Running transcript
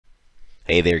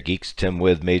Hey there, geeks. Tim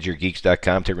with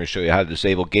MajorGeeks.com. Today we're going to show you how to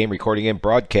disable game recording and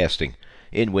broadcasting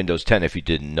in Windows 10. If you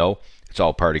didn't know, it's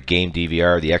all part of Game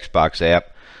DVR, the Xbox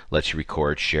app. Lets you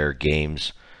record, share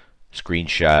games,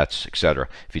 screenshots, etc.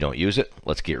 If you don't use it,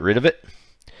 let's get rid of it.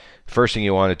 First thing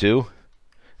you want to do,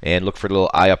 and look for the little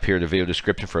eye up here in the video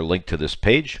description for a link to this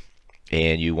page.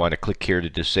 And you want to click here to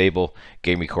disable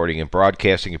game recording and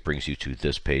broadcasting. It brings you to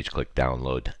this page. Click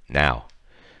download now.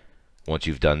 Once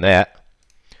you've done that,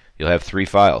 you'll have three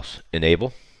files: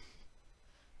 enable,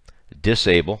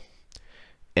 disable,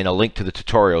 and a link to the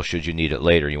tutorial should you need it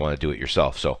later. You want to do it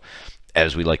yourself. So,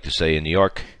 as we like to say in New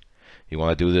York, you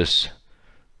want to do this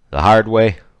the hard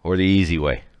way or the easy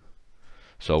way.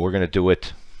 So we're going to do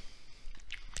it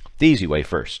the easy way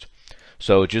first.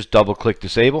 So just double click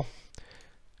disable,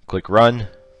 click run,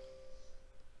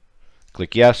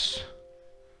 click yes,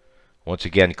 once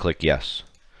again click yes,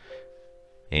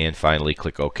 and finally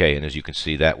click OK. And as you can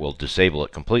see, that will disable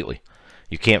it completely.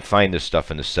 You can't find this stuff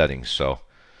in the settings. So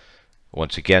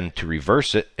once again, to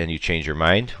reverse it and you change your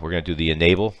mind, we're going to do the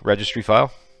enable registry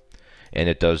file, and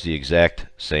it does the exact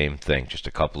same thing. Just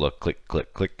a couple of click,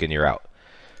 click, click, and you're out.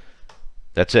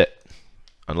 That's it,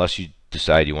 unless you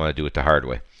decide you want to do it the hard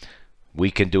way.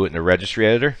 We can do it in the registry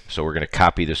editor, so we're going to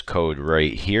copy this code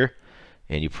right here.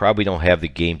 And you probably don't have the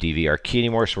Game DVR key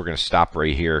anymore, so we're going to stop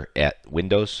right here at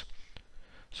Windows.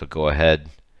 So go ahead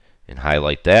and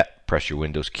highlight that. Press your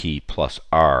Windows key plus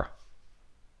R.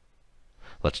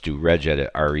 Let's do regedit,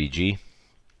 R-E-G-E-D-I-T.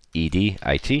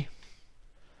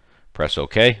 Press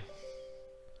OK.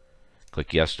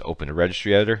 Click yes to open the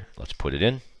registry editor. Let's put it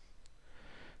in.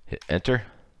 Hit enter.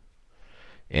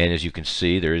 And as you can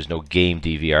see, there is no Game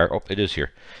DVR. Oh, it is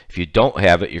here. If you don't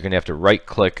have it, you're going to have to right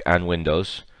click on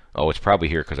Windows. Oh, it's probably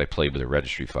here because I played with the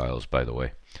registry files, by the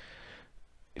way.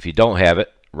 If you don't have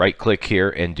it, right click here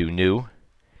and do new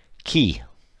key.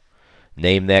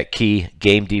 Name that key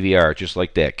Game DVR, just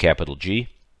like that. Capital G,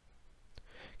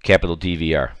 capital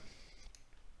DVR.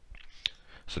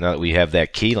 So now that we have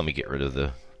that key, let me get rid of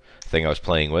the thing I was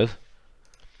playing with.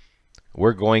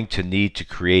 We're going to need to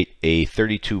create a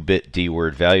 32-bit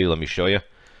D-word value. Let me show you.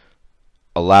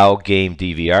 Allow Game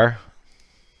DVR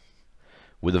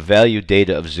with a value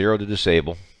data of 0 to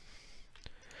disable.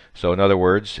 So in other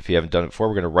words, if you haven't done it before,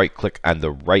 we're going to right click on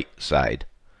the right side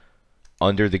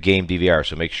under the Game DVR.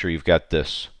 So make sure you've got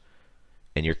this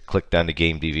and you're clicked on the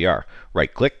Game DVR.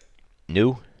 Right click,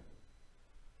 new,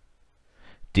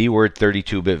 D-word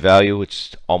 32-bit value.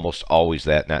 It's almost always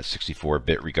that, not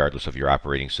 64-bit, regardless of your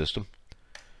operating system.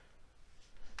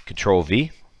 Control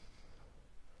V,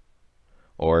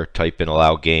 or type in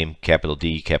allow game, capital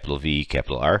D, capital V,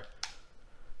 capital R,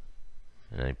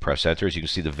 and then press enter. As you can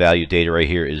see, the value data right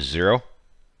here is 0,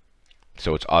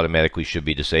 so it's automatically should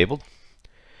be disabled.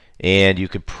 And you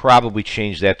could probably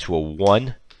change that to a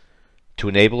 1 to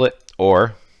enable it,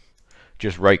 or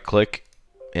just right click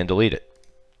and delete it.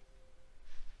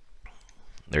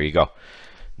 There you go.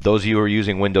 Those of you who are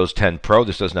using Windows 10 Pro,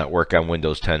 this does not work on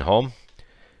Windows 10 Home.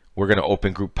 We're going to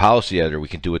open Group Policy Editor. We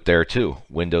can do it there too.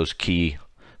 Windows key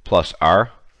plus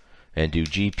R and do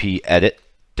gpedit.msc.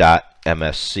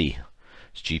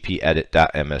 It's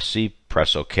gpedit.msc.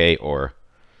 Press OK or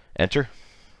enter.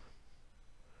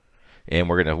 And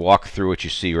we're going to walk through what you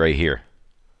see right here.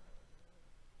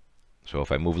 So if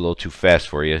I move a little too fast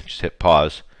for you, just hit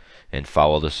pause and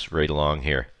follow this right along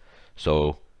here.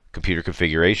 So computer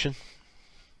configuration,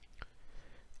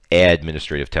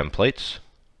 administrative templates,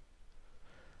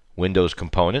 Windows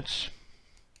components,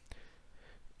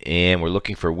 and we're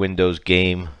looking for Windows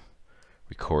game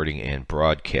recording and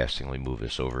broadcasting. Let me move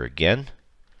this over again.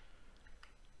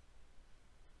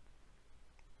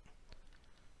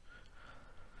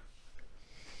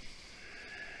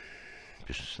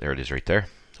 There it is right there.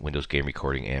 Windows game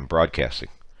recording and broadcasting.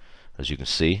 As you can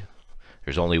see,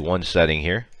 there's only one setting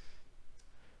here,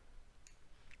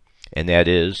 and that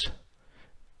is,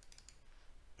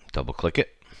 double click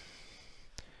it,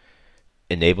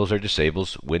 enables or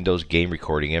disables Windows game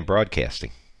recording and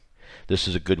broadcasting. This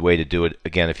is a good way to do it,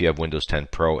 again, if you have Windows 10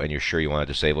 Pro and you're sure you want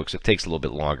to disable it, because it takes a little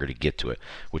bit longer to get to it,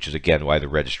 which is again why the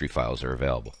registry files are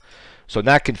available. So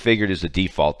not configured is the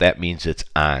default. That means it's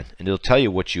on, and it'll tell you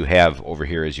what you have over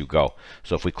here as you go.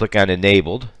 So if we click on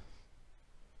enabled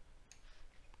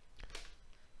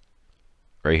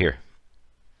right here,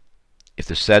 if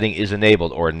the setting is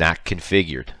enabled or not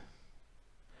configured,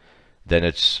 then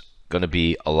it's going to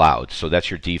be allowed. So that's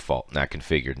your default, not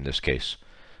configured in this case.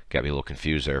 Got me a little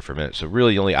confused there for a minute. So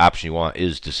really the only option you want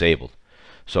is disabled.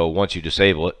 So once you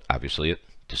disable it, obviously it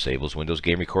disables Windows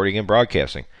game recording and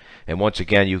broadcasting. And once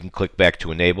again, you can click back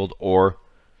to enabled or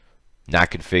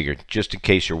not configured. Just in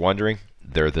case you're wondering,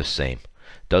 they're the same.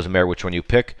 Doesn't matter which one you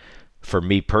pick. For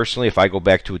me personally, if I go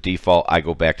back to a default, I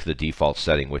go back to the default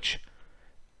setting, which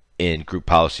in Group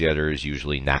Policy Editor is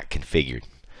usually not configured.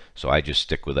 So I just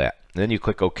stick with that. And then you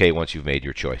click OK once you've made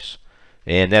your choice.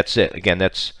 And that's it. Again,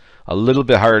 that's a little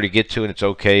bit harder to get to, and it's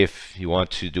okay if you want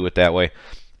to do it that way.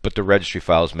 But the registry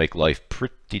files make life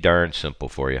pretty darn simple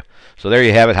for you. So there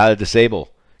you have it, how to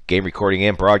disable game recording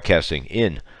and broadcasting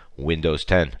in Windows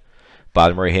 10.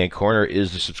 Bottom right hand corner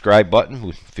is the subscribe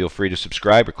button. Feel free to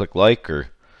subscribe or click like or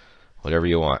whatever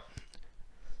you want.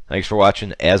 Thanks for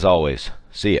watching. As always,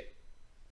 see ya.